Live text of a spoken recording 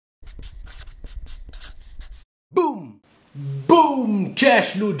Boom!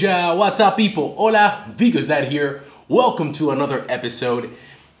 Cześć ludzie! What's up people? Hola, Vigo's Dad here. Welcome to another episode.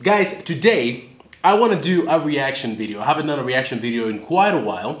 Guys, today I want to do a reaction video. I haven't done a reaction video in quite a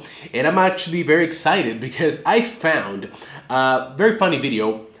while, and I'm actually very excited because I found a very funny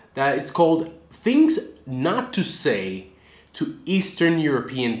video that it's called Things Not to Say to Eastern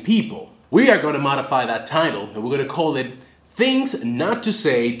European People. We are going to modify that title and we're going to call it Things Not to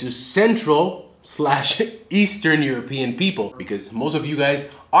Say to Central/Eastern European People, because most of you guys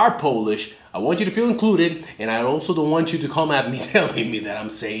are Polish. I want you to feel included, and I also don't want you to come at me telling me that I'm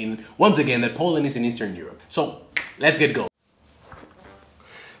saying, once again, that Poland is in Eastern Europe. So, let's get going.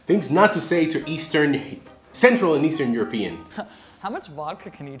 Things not to say to Central and Eastern Europeans. How much vodka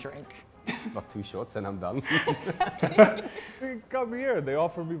can you drink? About 2 shots and I'm done. They come here, they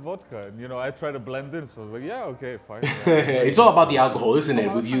offer me vodka, and you know, I try to blend in, so I was like, yeah, okay, fine. Yeah. It's all about the alcohol, isn't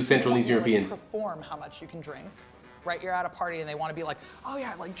it, with you Central and Eastern Europeans? Perform how much you can drink, right? You're at a party and they want to be like, oh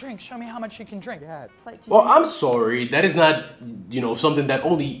yeah, like drink, show me how much you can drink. Yeah. It's like, well, I'm sorry, that is not, you know, something that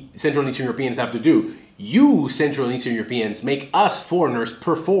only Central and Eastern Europeans have to do. You Central and Eastern Europeans make us foreigners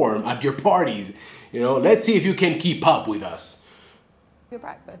perform at your parties. You know, let's see if you can keep up with us. Your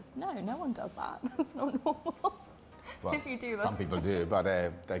breakfast? No, no one does that. That's not normal. Well, if you do, that's some people do, but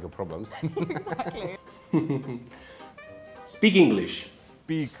they got problems. Exactly. Speak English.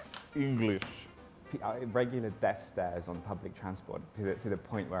 Speak English. Regular death stares on public transport to the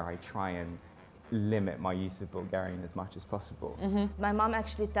point where I try and limit my use of Bulgarian as much as possible. My mom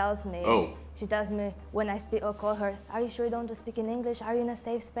actually tells me, she tells me when I speak or call her, are you sure you don't speak in English? Are you in a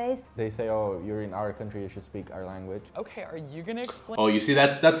safe space? They say, oh, you're in our country, you should speak our language. Okay, are you gonna explain? Oh, you see,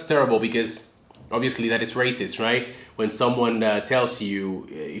 that's terrible, because obviously that is racist, right? When someone tells you,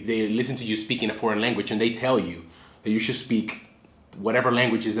 if they listen to you speak in a foreign language and they tell you that you should speak whatever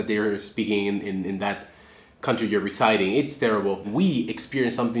languages that they're speaking in that country you're residing, it's terrible. We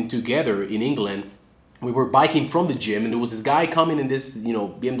experienced something together in England. We were biking from the gym and there was this guy coming in this, you know,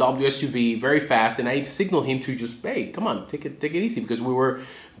 BMW SUV very fast, and I signaled him to just, hey, come on, take it easy, because we were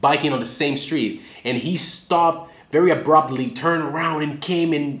biking on the same street, and he stopped very abruptly, turned around and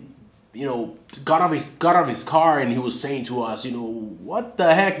came and, you know, got out of his car, and he was saying to us, you know, what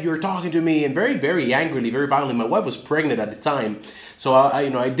the heck, you're talking to me, and very angrily, very violently. My wife was pregnant at the time, so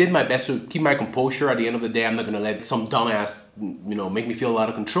I did my best to keep my composure. At the end of the day, I'm not gonna let some dumbass, you know, make me feel out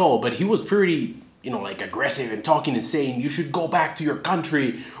of control. But he was pretty, you know, like aggressive and talking and saying, you should go back to your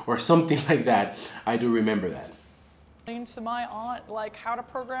country or something like that. I do remember that. To my aunt, like how to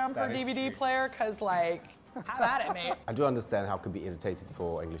program her DVD player, cause like, have at it, mate. I do understand how it can be irritated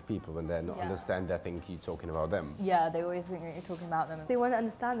for English people when they not understand they think you're talking about them. Yeah, they always think that you're talking about them. If they want to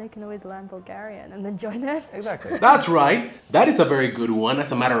understand, they can always learn Bulgarian and then join it. Exactly. That's right. That is a very good one,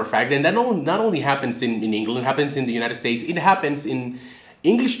 as a matter of fact. And that not only happens in England, it happens in the United States. It happens in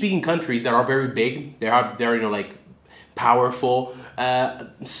English-speaking countries that are very big. They're you know, like, powerful.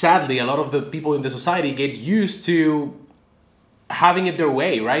 Sadly, a lot of the people in the society get used to having it their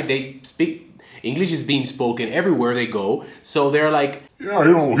way, right? They speak English is being spoken everywhere they go, so they're like, yeah,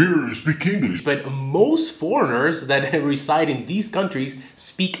 you know, here, speak English. But most foreigners that reside in these countries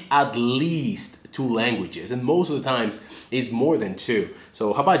speak at least 2 languages, and most of the times it's more than 2.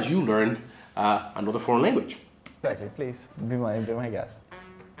 So how about you learn another foreign language? Exactly, please, be my guest.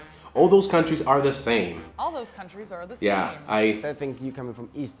 All those countries are the same. All those countries are the same. Yeah, I think you're coming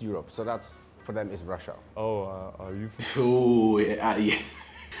from East Europe, so that's, for them, is Russia. Oh, are you from... Ooh, yeah.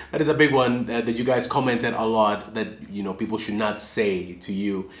 That is a big one that you guys commented a lot, that, you know, people should not say to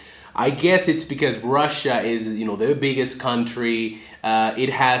you. I guess it's because Russia is, you know, the biggest country. It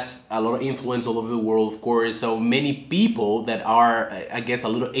has a lot of influence all over the world, of course. So many people that are, I guess, a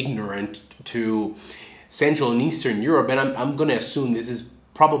little ignorant to Central and Eastern Europe, and I'm going to assume this is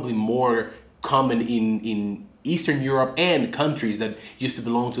probably more common in Eastern Europe and countries that used to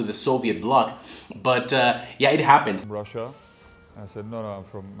belong to the Soviet bloc. But yeah, it happens. Russia? I said, no, I'm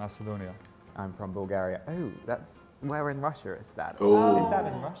from Macedonia. I'm from Bulgaria. Oh, that's where in Russia is that? Oh. Is that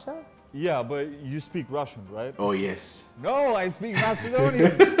in Russia? Yeah, but you speak Russian, right? Oh, yes. No, I speak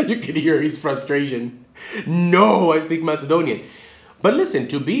Macedonian. You can hear his frustration. No, I speak Macedonian. But listen,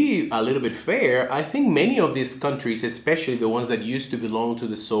 to be a little bit fair, I think many of these countries, especially the ones that used to belong to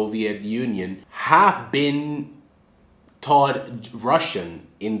the Soviet Union, have been taught Russian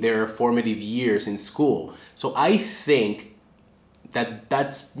in their formative years in school. So I think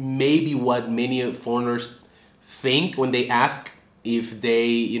that's maybe what many foreigners think when they ask if they,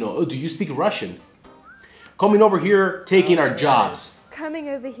 you know, oh, do you speak Russian? Coming over here, taking our jobs. Coming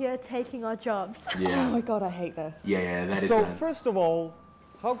over here, taking our jobs. Yeah. Oh my god, I hate this. Yeah, that is So that. first of all,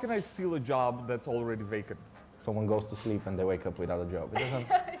 how can I steal a job that's already vacant? someone goes to sleep and they wake up without a job. It doesn't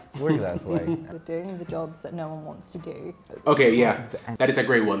work that way. We're doing the jobs that no one wants to do. Okay, yeah, that is a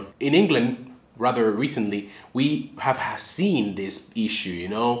great one. In England, rather recently, we have seen this issue, you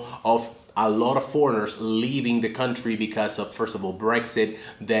know, of a lot of foreigners leaving the country because of, first of all, Brexit,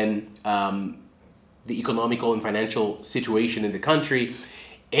 then the economical and financial situation in the country.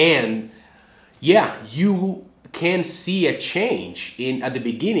 And yeah, you can see a change at the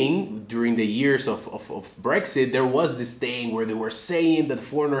beginning. During the years of Brexit, there was this thing where they were saying that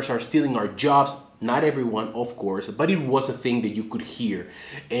foreigners are stealing our jobs. Not everyone, of course, but it was a thing that you could hear.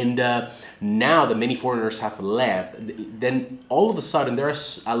 And now that many foreigners have left, then all of a sudden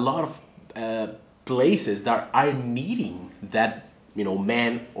there's a lot of places that are needing that, you know,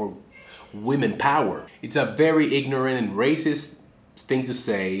 man or women power. It's a very ignorant and racist thing to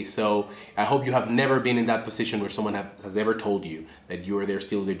say, so I hope you have never been in that position where someone has ever told you that you are there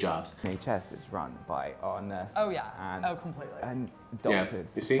stealing their jobs. NHS is run by our nurses. Oh yeah, completely. And doctors.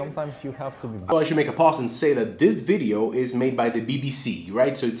 Yeah, you see? Sometimes you have to be... Well, I should make a pause and say that this video is made by the BBC,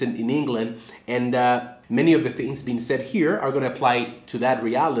 right? So it's in England, and many of the things being said here are going to apply to that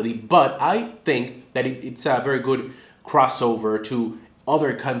reality, but I think that it's a very good crossover to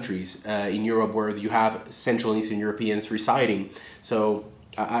other countries in Europe where you have Central and Eastern Europeans residing. So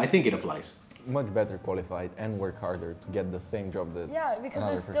I think it applies. Much better qualified and work harder to get the same job that... Yeah, because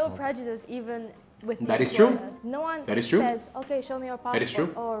there's still prejudice even with that is true. No one that is true. says, okay, show me your passport. That is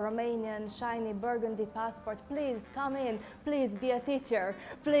true. Or Romanian, shiny, burgundy passport. Please come in. Please be a teacher.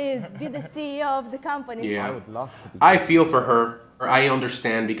 Please be the CEO of the company. Yeah, I would love to be. I feel for her. I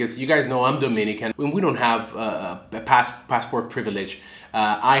understand, because you guys know I'm Dominican. When we don't have a passport privilege,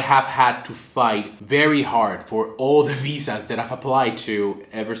 I have had to fight very hard for all the visas that I've applied to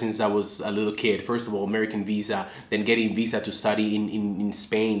ever since I was a little kid. First of all, American visa, then getting visa to study in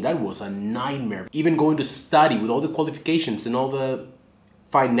Spain. That was a nightmare. Even going to study with all the qualifications and all the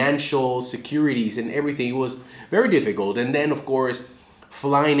financial securities and everything, it was very difficult. And then, of course,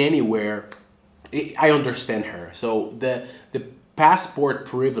 flying anywhere, I understand her. So the passport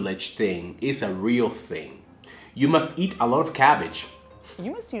privilege thing is a real thing. You must eat a lot of cabbage.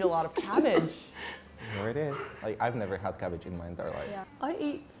 You must eat a lot of cabbage. There it is. Like, I've never had cabbage in my entire life. Yeah. I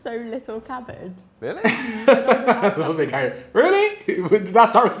eat so little cabbage. Really? Really?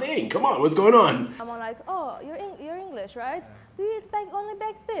 That's our thing. Come on, what's going on? I'm like, oh, you're English, right? Do you eat only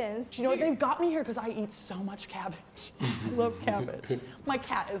baked beans? Do you know what? They've got me here because I eat so much cabbage. I love cabbage. My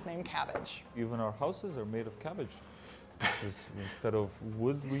cat is named Cabbage. Even our houses are made of cabbage. Just instead of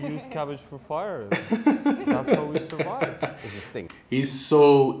wood, we use cabbage for fire. That's how we survive. It's a stink. He's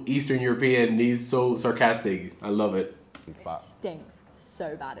so Eastern European, he's so sarcastic. I love it. It stinks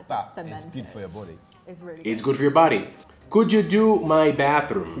so bad. It's But fermented. it's good for your body. It's really good. It's good for your body. Could you do my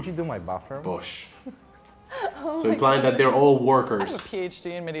bathroom? Could you do my bathroom? Bosh. So implying that they're all I workers. have a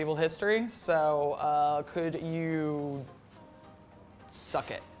PhD in medieval history, so could you suck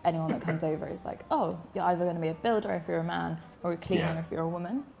it? Anyone that comes over is like, oh, you're either going to be a builder if you're a man or a cleaner if you're a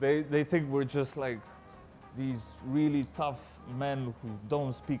woman. They think we're just like these really tough men who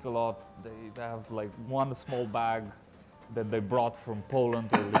don't speak a lot. They have like one small bag that they brought from Poland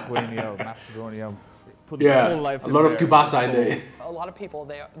or Lithuania or Macedonia. They put their whole life a in lot of there. kielbasa in there. A lot of people,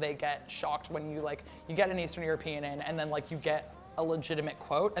 they get shocked when you get an Eastern European in and then like you get a legitimate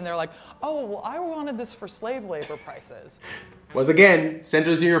quote and they're like, oh, well, I wanted this for slave labor prices. Once again,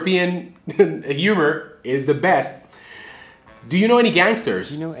 Central European humor is the best. Do you know any gangsters?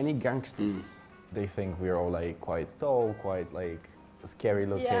 Do you know any gangsters? They think we're all like quite tall, quite like scary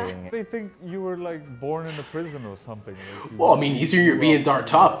looking. Yeah. They think you were like born in a prison or something. Like Well, I mean, Eastern Europeans are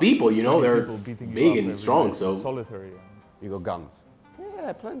tough people, you know, they're people beating you big up and every strong, night, so. solitary. You got guns?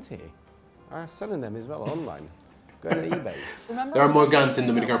 Yeah, plenty. I'm selling them as well online. Go on eBay. Remember There are more when guns in the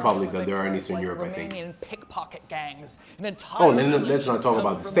Dominican Republic than Olympics there are in where Eastern it's, Europe, I think. Romanian pickpocket gangs. An entire Oh, then let's village not has talk come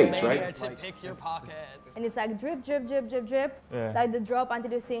about the from States, Romania right? to pick your pockets. And it's like drip, drip, drip, drip, drip. Yeah. Like the drop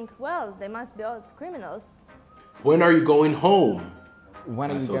until you think, well, they must be all criminals. When are you going home? When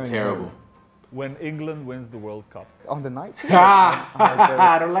That's are so you going terrible. home? When England wins the World Cup. On the night?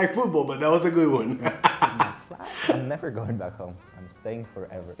 I don't like football, but that was a good one. I'm never going back home. I'm staying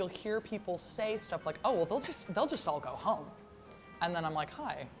forever. You'll hear people say stuff like, oh, well, they'll just all go home. And then I'm like,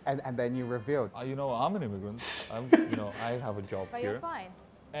 hi. And then you revealed. You know, I'm an immigrant. I have a job But here. you're fine.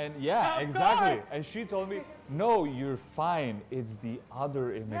 And yeah, exactly. And she told me, no, you're fine. It's the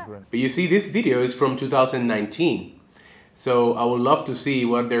other immigrant. But you see, this video is from 2019. So I would love to see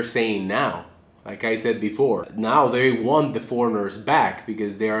what they're saying now. Like I said before, now they want the foreigners back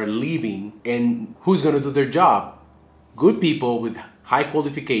because they are leaving. And who's going to do their job? Good people with high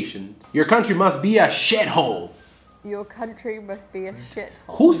qualification. Your country must be a shithole. Your country must be a shithole.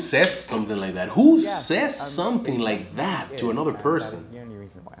 Who says something like that? Who Yeah, says something like that to another person? That is the only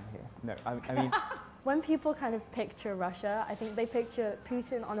reason why I'm here. No, I mean, When people kind of picture Russia, I think they picture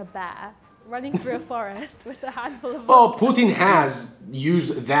Putin on a bear running through a forest with a handful of Well, vodka. Putin has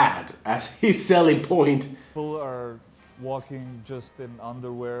used that as his selling point. People are walking just in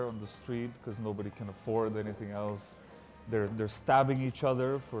underwear on the street because nobody can afford anything else. They're stabbing each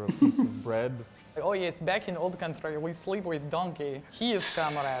other for a piece of bread. Oh yes, back in old country, we sleep with donkey. He is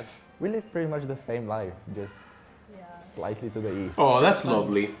comrades. We live pretty much the same life, just slightly to the east. Oh, that's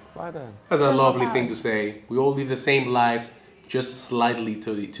lovely. Why then? That's a lovely thing to say. We all live the same lives, just slightly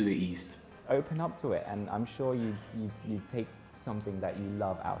to the east. open up to it, and I'm sure you take something that you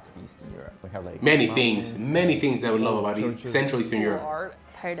love out of Eastern Europe. We have like Many things that we love about churches. Central Eastern Europe. Art.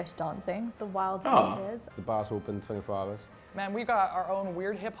 Polish dancing. The wild Oh. beaches. The bar's open 24 hours. Man, we got our own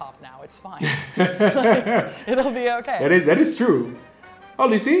weird hip hop now. It's fine. It'll be okay. That is true. Oh,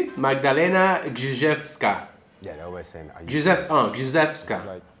 you see? Magdalena Grzewska. Yeah, they're always saying, are you Grzewska.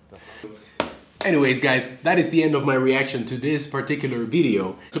 like, Anyways, guys, that is the end of my reaction to this particular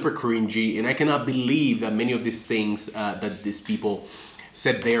video. Super cringy, and I cannot believe that many of these things that these people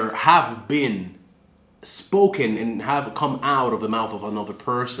said there have been spoken and have come out of the mouth of another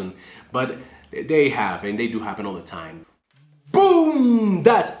person, but they have, and they do happen all the time. Boom!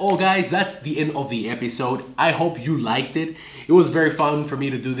 That's all, guys. That's the end of the episode. I hope you liked it. It was very fun for me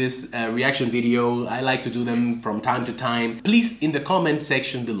to do this reaction video. I like to do them from time to time. Please, in the comment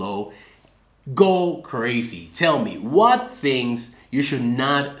section below, go crazy. Tell me what things you should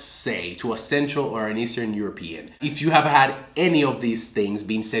not say to a Central or an Eastern European. If you have had any of these things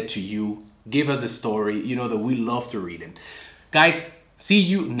being said to you, give us the story. You know that we love to read them. Guys, see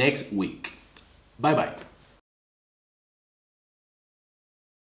you next week. Bye-bye.